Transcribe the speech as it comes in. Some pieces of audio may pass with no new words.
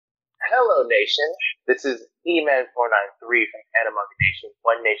Hello, Nation. This is E-Man493 from Animanga Nation,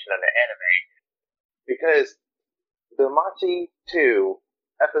 One Nation Under Anime. Because Danmachi 2,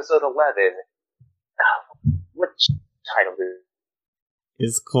 Episode 11, what title is it?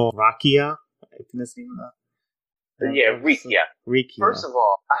 It's called Rakia. I think that's the name of that. Yeah, Rikia. Rikia. First of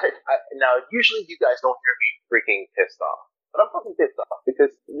all, now, usually you guys don't hear me freaking pissed off. But I'm fucking pissed off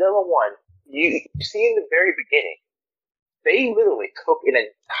because, number one, you see in the very beginning, they literally took an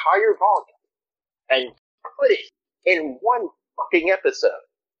entire volume and put it in one fucking episode.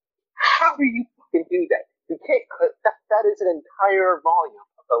 How do you fucking do that? You can't cut that is an entire volume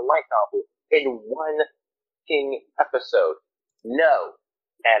of the light novel in one fucking episode. No,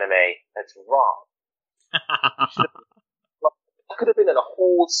 anime, that's wrong. That could have been in a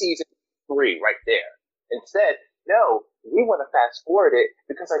whole season 3 right there. Instead, no, we want to fast forward it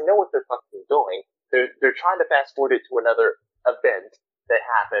because I know what they're fucking doing. They're trying to fast forward it to another event that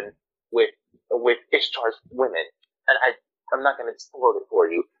happened with Ishtar's women, and I'm not going to spoil it for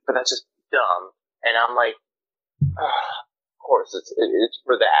you, but that's just dumb. And I'm like, of course it's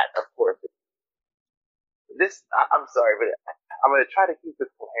for that. Of course, I'm sorry, but I'm going to try to keep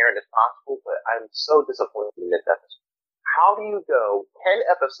this coherent as possible. But I'm so disappointed in this episode. How do you go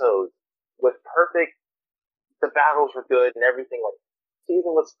 10 episodes with perfect? The battles were good and everything. Like,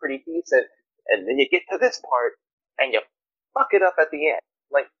 season looks pretty decent, and then you get to this part and you fuck it up at the end.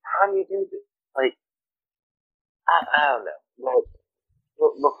 Like, how do you do this? Like, I don't know. Like,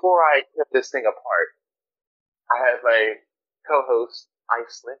 before I rip this thing apart, I have my co-host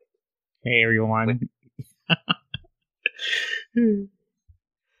Iceland. Hey everyone.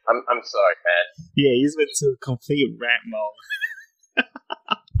 I'm sorry, man. Yeah, he's been to a complete rant mode.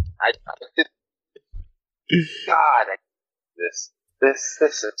 I God, this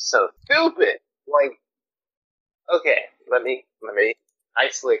is so stupid. Like, okay, let me.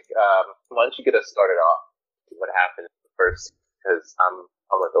 Iceland, why don't you get us started off? What happened first? Because I'm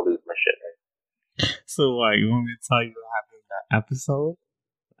about to lose my shit. Right? So what? You want me to tell you what happened in that episode?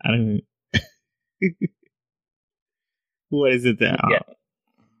 I don't. What is it that?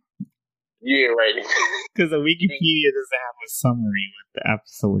 Yeah, right. Because the Wikipedia doesn't have a summary what the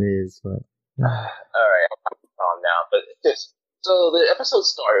episode is, but. Alright, I'm calm now. But so the episode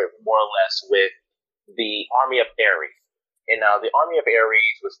started more or less with the army of Ares. And the army of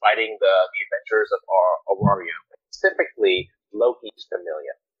Ares was fighting the adventures of Aurario, specifically Loki's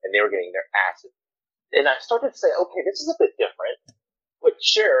familia, and they were getting their asses. And I started to say, okay, this is a bit different, but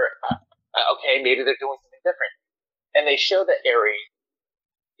sure, okay, maybe they're doing something different. And they show that Ares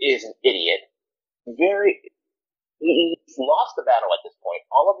is an idiot. He's lost the battle at this point.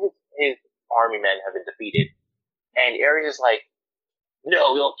 All of his army men have been defeated, and Ares is like,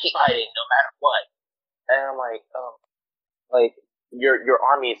 no, we'll keep fighting no matter what. And I'm like, like, your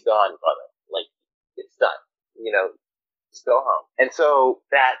army's gone, brother. Like, it's done. You know, just go home. And so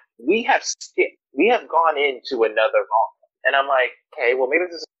that we have gone into another volume. And I'm like, okay, well,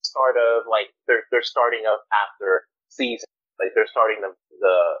 maybe this is the start of, like, they're starting up after season. Like, they're starting the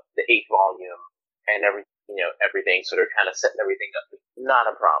 8th volume and everything, so they're kind of setting everything up.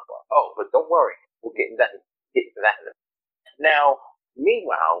 Not a problem. Oh, but don't worry. We'll get to that in a minute. Now,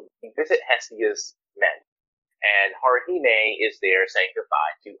 meanwhile, we visit Hestia's men. And Haruhime is there saying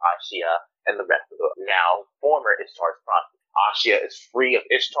goodbye to Ashia and the rest of the now former Ishtar's prostitute. Ashia is free of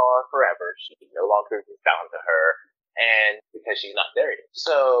Ishtar forever. She no longer is bound to her, and because she's not there yet.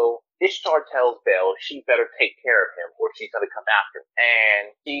 So Ishtar tells Belle she better take care of him or she's going to come after him.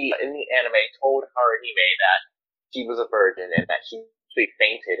 And she, in the anime, told Haruhime that she was a virgin and that she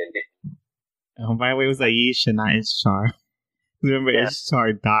fainted and didn't. Oh, by the way, it was Aisha, not Ishtar. Remember,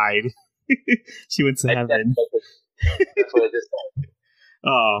 Ishtar died. She went to heaven. That's what it just said.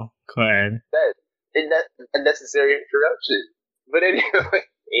 Oh, go ahead. That's a unnecessary interruption. But anyway,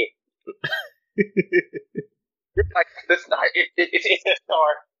 like, that's not. It's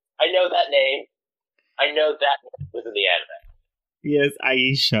Ishtar. I know that name. I know that was in the anime. Yes,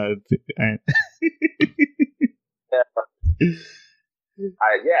 Aisha.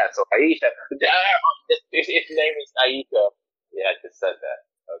 Yeah, so Aisha. Its name is Aisha. Yeah, I just said that.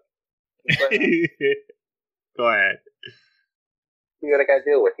 Okay. Go ahead. See what I gotta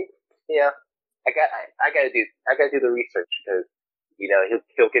deal with. Yeah, I gotta do the research because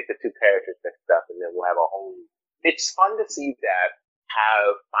he'll get the two characters mixed up, and then we'll have a whole. It's fun to see that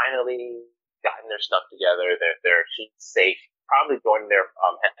have finally gotten their stuff together. She's safe, probably joining their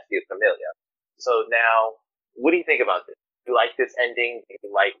Hestia familia. So now, what do you think about this? Do you like this ending? Do you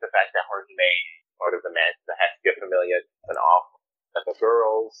like the fact that Haruhime is part of the Hestia familia and off at the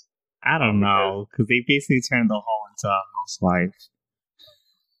girls? I don't know, because they basically turned the whole into a housewife.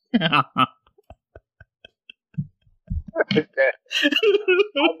 Well,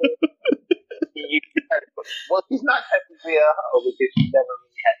 she's not technically a hoe because she never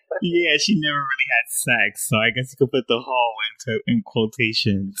really had sex. Yeah, she never really had sex, so I guess you could put the hoe in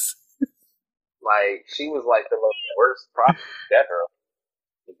quotations. Like, she was like the most worst prostitute ever.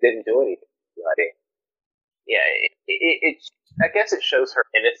 She didn't do anything. Like, yeah, I guess it shows her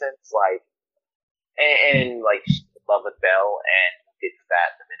innocence, like, and like, she's in love with Belle, and it's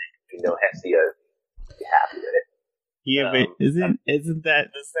that the minute you know Hestia is happy with it. Yeah, but doesn't that mean that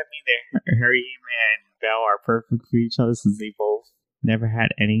Harry and Belle are perfect for each other since they both never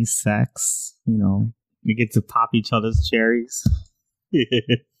had any sex? You know, we get to pop each other's cherries.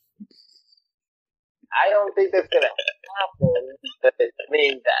 I don't think that's gonna happen. But, I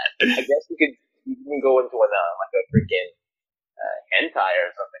mean, I guess you can go into like a freaking hentai or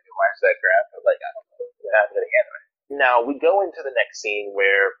something and watch that crap. But like, I don't know what happened to the anime. Now we go into the next scene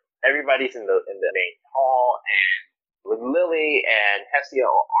where everybody's in the main hall, and with Lily and Hestia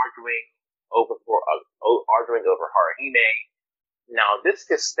are arguing over Haruhime. Now this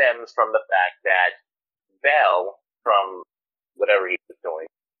just stems from the fact that Belle, from whatever he was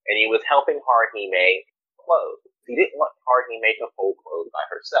doing, and he was helping Haruhime clothes. He didn't want Haruhime to fold clothes by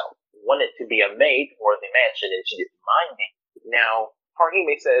herself. He wanted to be a maid for the mansion, and she didn't mind it. Now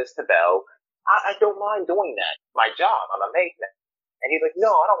Haruhime says to Belle, I don't mind doing that. My job. I'm a maid now. And he's like, no,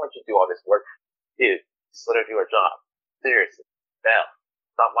 I don't want you to do all this work. Dude, just let her do her job. Seriously. Belle,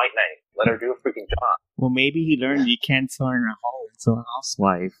 stop white knighting. Let her do a freaking job. Well, maybe he learned you can't turn her home into a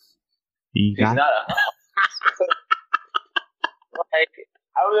housewife. She's not a housewife. Like,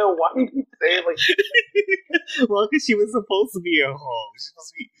 I don't know why you keep saying like. Well, because she was supposed to be a hoe. She was supposed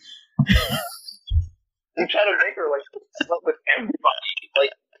to be. You try to make her like slept with everybody.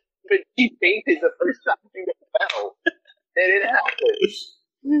 Like, but she fainted the first time she got Belle. It didn't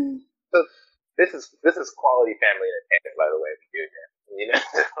happen. So this is quality family entertainment, by the way. We do here. You know.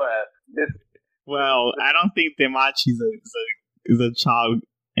 Well, I don't think Demachi is a child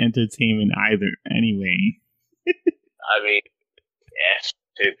entertainment either. Anyway. I mean,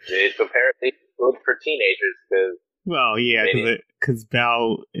 yeah, it's apparently good for teenagers because. Well, yeah, because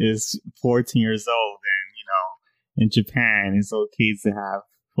Belle is 14 years old, and you know, in Japan, it's okay to have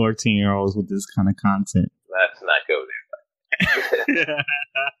 14-year-olds with this kind of content. Let's not go there.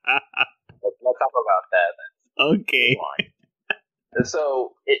 Let's not talk about that. Okay. And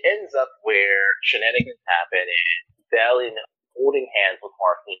so it ends up where shenanigans happen, and Belle is holding hands with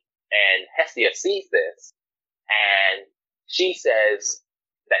Haruhime, and Hestia sees this, and she says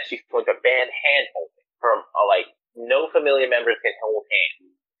that she's going to ban hand holding from like. No familiar members can hold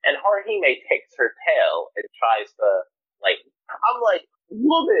hands. And Haruhime takes her tail and tries to, like, I'm like,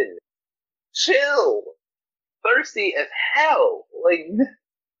 woman, chill. Thirsty as hell. Like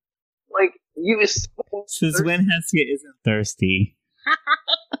you is so Since thirsty. when Hestia isn't thirsty?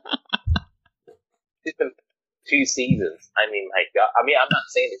 It's been 2 seasons. I mean, my God. I mean, I'm not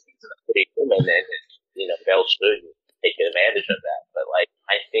saying that she's a pretty woman and, you know, Belle should take advantage of that. But, like,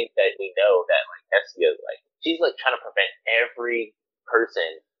 I think that we know that, like, Hestia, like, she's like trying to prevent every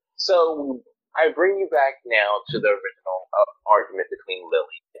person. So I bring you back now to the original argument between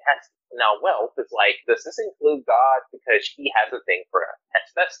Lily and Hestia. Now, Welp is like, does this include God? Because he has a thing for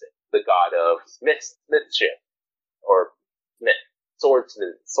Hephaestus, the god of smithship, or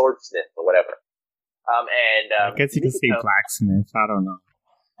swordsmith, or whatever. I guess you could say blacksmith. I don't know.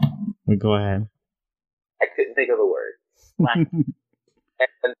 But go ahead. I couldn't think of the word.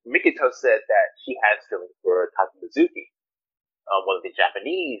 And Mikito said that she has feelings for Tatsuzuki, one of the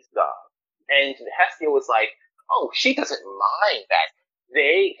Japanese gods. And Hestia was like, oh, she doesn't mind that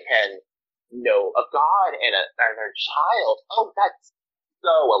they can know a god and her child. Oh, that's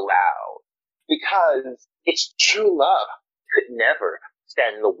so allowed. Because it's true love. Could never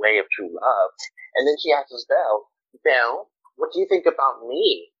stand in the way of true love. And then she asks Belle, what do you think about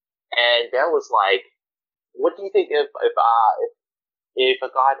me? And Belle was like, what do you think if a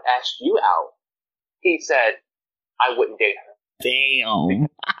god asked you out? He said, I wouldn't date her. Damn.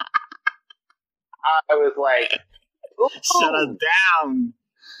 I was like, ooh. Shut her down.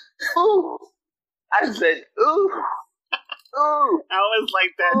 Ooh. I said, ooh. Ooh. I was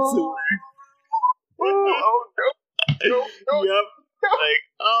like that too. Ooh. Oh, no. Yep. No. Like,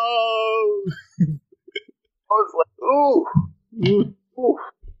 oh. I was like, ooh. Ooh.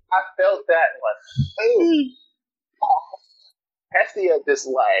 I felt that one. Ooh. Hestia just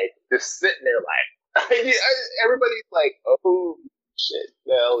sitting there like, everybody's like, oh shit,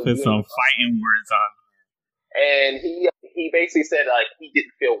 no. Put some fighting words on. And he basically said like he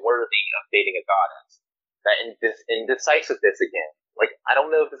didn't feel worthy of dating a goddess. That indecisiveness again. Like, I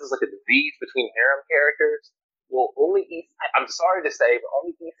don't know if this is like a disease between harem characters. Well, only I'm sorry to say, but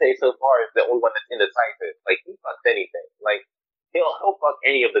only Issei so far is the only one that's indecisive. Like, he fucks anything. Like, he'll fuck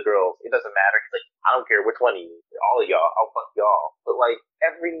any of the girls. It doesn't matter. He's like, I don't care which one of you. All of y'all. I'll fuck y'all. But, like,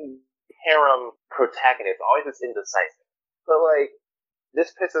 every harem protagonist always is indecisive. But, like,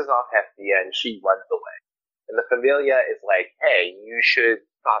 this pisses off Hestia and she runs away. And the Familia is like, hey, you should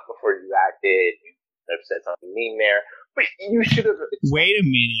thought before you acted. You have said something mean there. But you should have. Wait a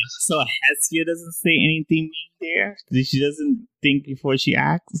minute. So Hestia doesn't say anything mean there? She doesn't think before she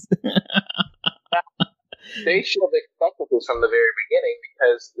acts? They should have expected this from the very beginning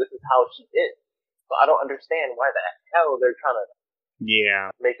because this is how she is. So I don't understand why the hell they're trying to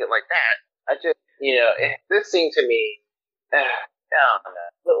make it like that. I just, this seemed to me, I don't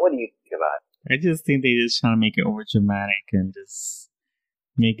know. What do you think about it? I just think they're just trying to make it over dramatic and just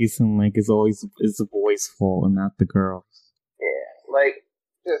make it seem like it's the boy's fault and not the girl's. Yeah, like,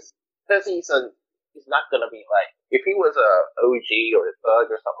 just because he's not gonna be like, if he was a OG or a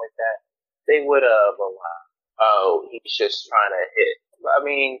thug or something like that, they would have, oh, he's just trying to hit. I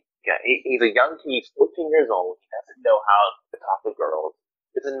mean, yeah, he's a young kid, he's 14 years old, he doesn't know how to talk to girls.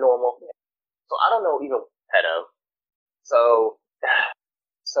 It's a normal thing. So I don't know even pedo. So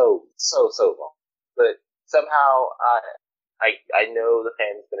long. But somehow, I know the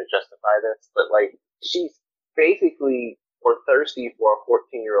fans gonna justify this, but like, she's basically we're thirsty for a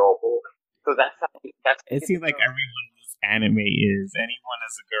 14-year-old boy. So that's it seems like everyone in this anime is. Anyone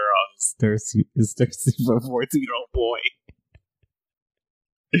as a girl is thirsty for a 14-year-old boy.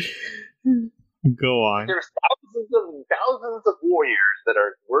 Go on. There's thousands of warriors that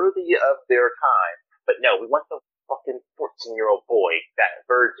are worthy of their time, but no, we want the fucking 14-year-old boy, that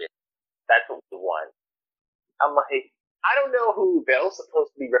virgin. That's what we want. I'm like, I don't know who Belle's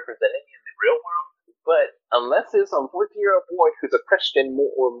supposed to be representing in the real world, but unless it's some 14-year-old boy who's a Christian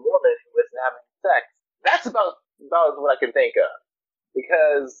or Mormon who isn't having sex, that's about what I can think of.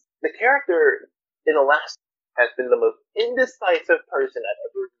 Because the character in the last has been the most indecisive person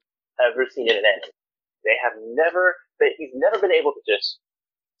I've ever seen in an anime. He's never been able to just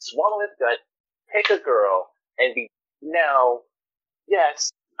swallow his gut, pick a girl, and be, now, yes,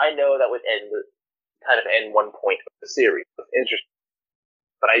 I know that would end one point of the series. It's interesting.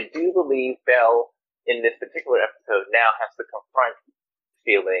 But I do believe Belle, in this particular episode, now has to confront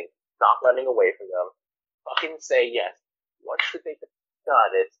feeling, not running away from them, fucking say yes. Once you think God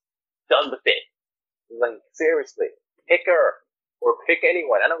is done with it. Like, seriously, pick her, or pick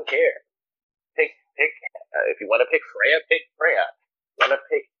anyone, I don't care. Pick, if you want to pick Freya, pick Freya. You want to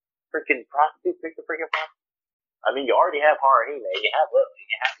pick freaking prostitute, pick the freaking prostitute. I mean, you already have Haruhime, you have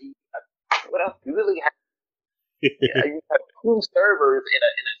Lily, what else? You really have, you have two servers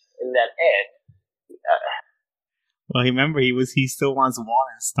in that end. Well, remember, he still wants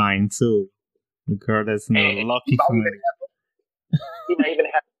Wallenstein, too. The girl that's in the lucky family. He might even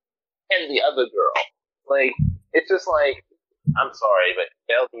have and the other girl. Like, it's just like, I'm sorry, but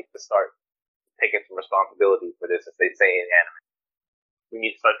Belle needs to start taking some responsibility for this, as they say in anime. We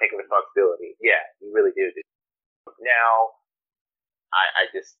need to start taking responsibility. Yeah, we really do. Now,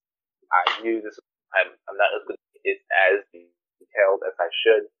 I knew this. I'm not as detailed as I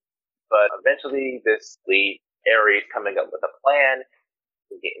should, but eventually this leads Ares coming up with a plan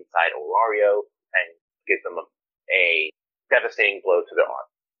to get inside Aurario and give them a devastating blow to their arm.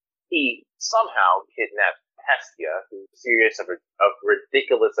 He somehow kidnaps Hestia, through a series of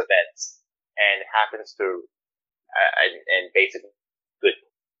ridiculous events, and happens to, and basically good,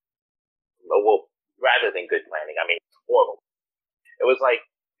 well, rather than good planning, I mean, horrible. It was like,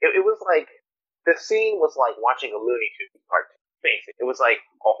 the scene was like watching a Looney Tunes cartoon, basically. It was like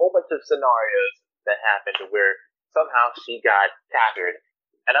a whole bunch of scenarios that happened where somehow she got captured,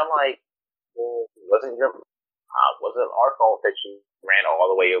 and I'm like, well, wasn't our fault that she ran all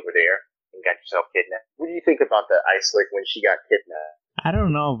the way over there and got yourself kidnapped. What do you think about the Ice Slick when she got kidnapped? I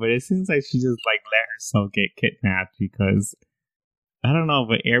don't know, but it seems like she just like let herself get kidnapped because I don't know,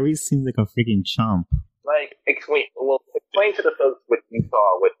 but Ares seems like a freaking chump. Like, explain to the folks what you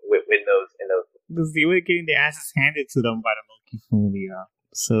saw in those. Because they were getting their asses handed to them by the Loki Familia.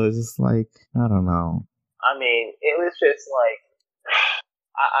 So it's just like, I don't know. I mean, it was just like,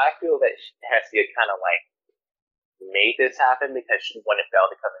 I feel that Hestia kind of like made this happen because she wanted Belle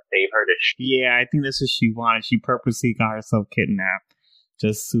to come and save her. Yeah, I think that's what she wanted. She purposely got herself kidnapped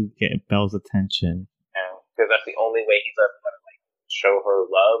just to get Belle's attention. Because that's the only way he's ever going to like show her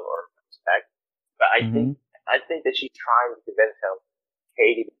love or respect. But I think that she's trying to convince him,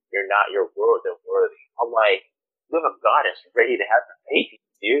 Katie, you're not worthy. I'm like, you have a goddess ready to have a baby,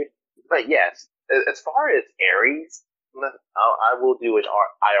 dude. But yes, as far as Ares, I will do an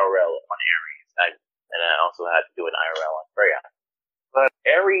IRL on Aries, and I also had to do an IRL on Freya. But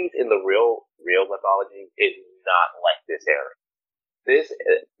Aries in the real mythology is not like this Aries. This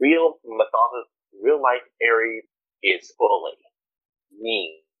real mythology, real life Aries is bully,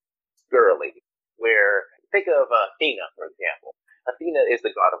 mean, girly. Where think of Athena, for example. Athena is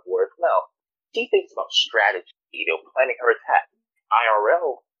the god of war as well. She thinks about strategy, planning her attack.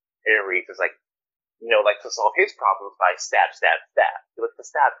 IRL Aries is like, likes to solve his problems by stab, stab, stab. He likes to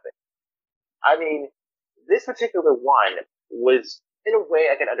stab things. I mean, this particular one was, in a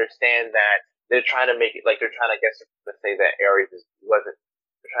way, I can understand that they're trying to make it, like, they're trying to, I guess, to say that Aries wasn't,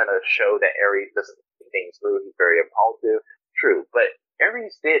 they're trying to show that Aries doesn't think things through. He's very impulsive. True. But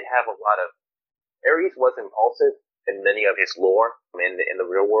Aries did have Aries was impulsive in many of his lore in the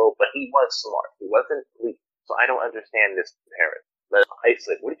real world, but he was smart. He wasn't weak. So I don't understand this comparison. But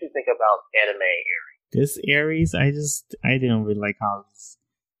Iceland, what did you think about anime Aries? This Aries, I didn't really like how it was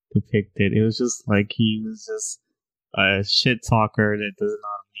depicted. It was just like he was just a shit talker that does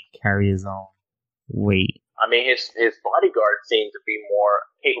not really carry his own weight. I mean, his bodyguard seemed to be more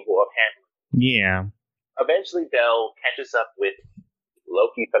capable of handling. Yeah. Eventually, Bel catches up with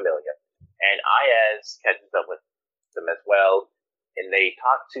Loki Familia, and Ayaz catches up with them as well, and they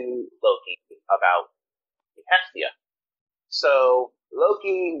talk to Loki about Hestia. So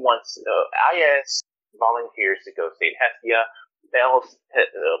Loki wants Ayaz volunteers to go save Hestia. Bel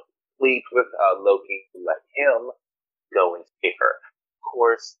pleads with Loki to let him go and save her. Of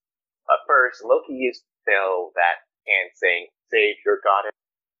course, first Loki is Bel that can saying "Save your goddess,"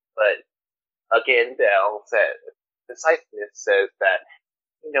 but again, Bel said the Decisiveness says that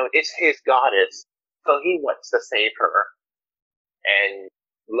it's his goddess, so he wants to save her. And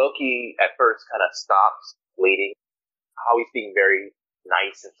Loki at first kind of stops waiting. How he's being very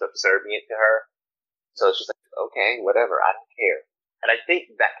nice and subservient to her. So she's like, okay, whatever, I don't care. And I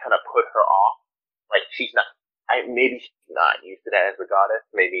think that kind of put her off. Like, maybe she's not used to that as a goddess.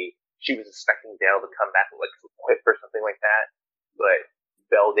 Maybe she was expecting Bel to come back with like some quip or something like that. But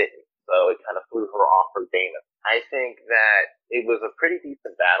Bel didn't. So it kind of threw her off her game. I think that it was a pretty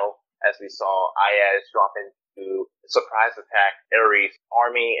decent battle, as we saw Ayaz drop into surprise attack Ares'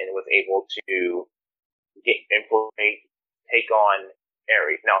 army and was able to infiltrate, take on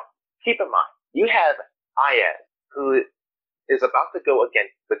Ares. Now, keep in mind, you have Ayaz, who is about to go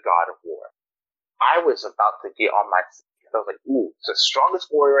against the god of war. I was about to get on my seat because I was like, ooh, it's the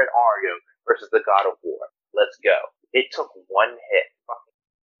strongest warrior in Ario versus the god of war. Let's go. It took one hit.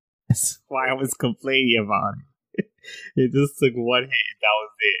 That's why I was complaining about it. It just took one hit, and that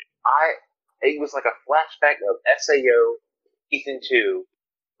was it. It was like a flashback of SAO Season 2,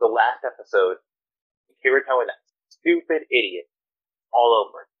 the last episode, Kirito and that stupid idiot all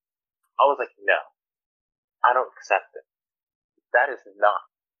over. I was like, no. I don't accept it. No.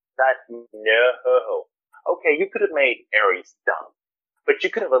 Okay, you could have made Ares dumb, but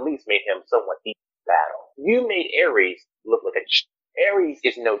you could have at least made him somewhat easy in battle. You made Ares look like Ares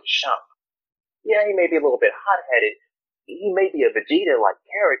is no chump. Yeah, he may be a little bit hot-headed. He may be a Vegeta-like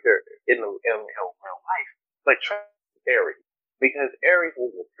character in real life, but trust Ares, because Ares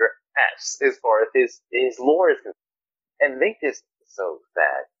will ass as far as his lore is concerned. And they just so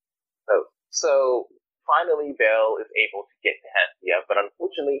sad. So finally, Bel is able to get to Hestia, but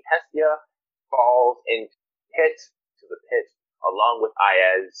unfortunately, Hestia falls into the pit, along with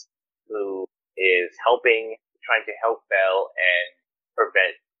Ayaz, who is trying to help Bel and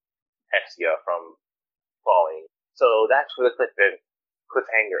prevent Hestia from falling. So that's where the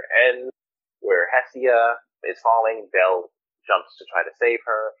cliffhanger ends, where Hestia is falling, Bel jumps to try to save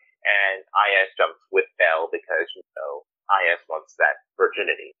her, and Ayaz jumps with Bel because, Ayaz wants that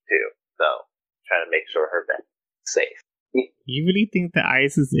virginity too. So, trying to make sure her Bel's safe. You really think that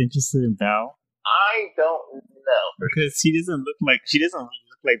Ayaz is interested in Bel? I don't know. Because she doesn't really look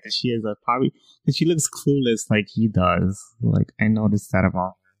like that she is probably, because she looks clueless like he does. Like, I noticed that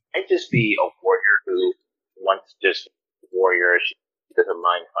about her. I'd just be a warrior who wants just warrior. She doesn't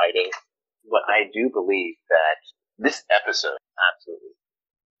mind fighting. But I do believe that this episode, absolutely,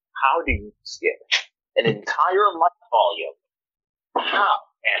 how do you skip an entire light volume? How,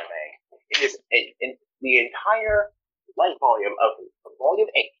 anime? It is in the entire light volume of volume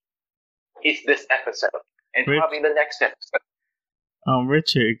 8 is this episode. And probably the next episode.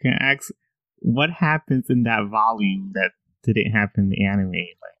 Richard, can I ask, what happens in that volume that didn't happen in the anime?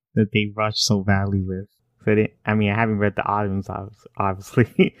 Like, that they rushed so badly with? I haven't read the audience,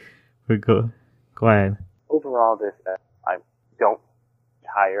 obviously. But go ahead. Overall, I don't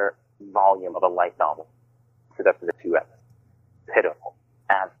entire volume of a light novel split up into 2 episodes. Pitiful.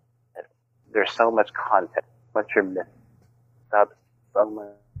 There's so much content, much you're missing. subs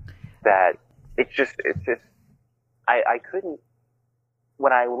that it's just I couldn't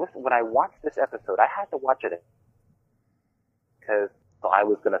when I watched this episode I had to watch it because I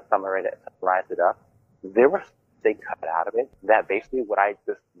was gonna summarize it up. There were they cut out of it that basically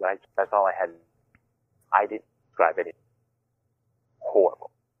that's all I had. I didn't describe it.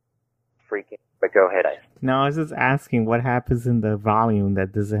 Horrible, freaking. But go ahead, No, I was just asking what happens in the volume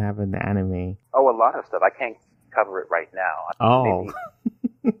that doesn't have in the anime. Oh, a lot of stuff. I can't cover it right now. Oh.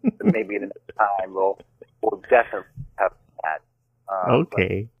 Maybe in another time we'll definitely have that.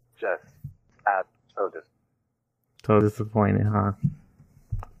 Okay. Just so disappointed, huh?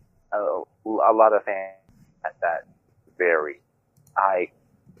 A lot of fans at that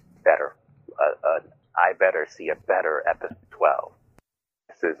I better see a better episode 12.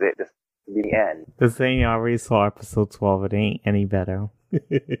 This is it. This is the end. The saying you already saw episode 12. It ain't any better.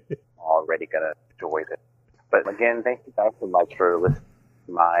 Already gonna enjoy this. But again, thank you guys so much for listening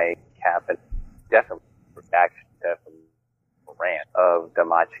to my cap and definitely reaction, definitely rant of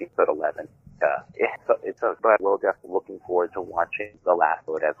Damachi episode 11. But we're definitely looking forward to watching the last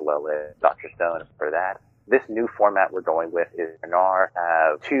one as well as Dr. Stone for that. This new format we're going with is Bernard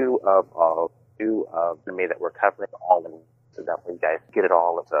have two of anime that we're covering all in, so that way you guys get it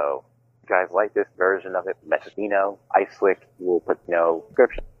all. So if you guys like this version of it, message me know. Iceflick will put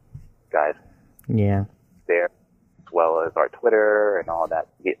description, guys. Yeah. There, as well as our Twitter and all that.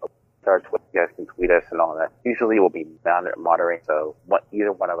 Our Twitter, you guys can tweet us and all that. Usually we'll be moderating, so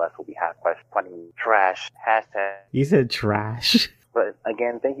either one of us will be funny trash hashtag. You said trash. But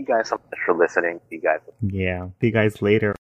again, thank you guys so much for listening. You guys. Yeah. See you guys later.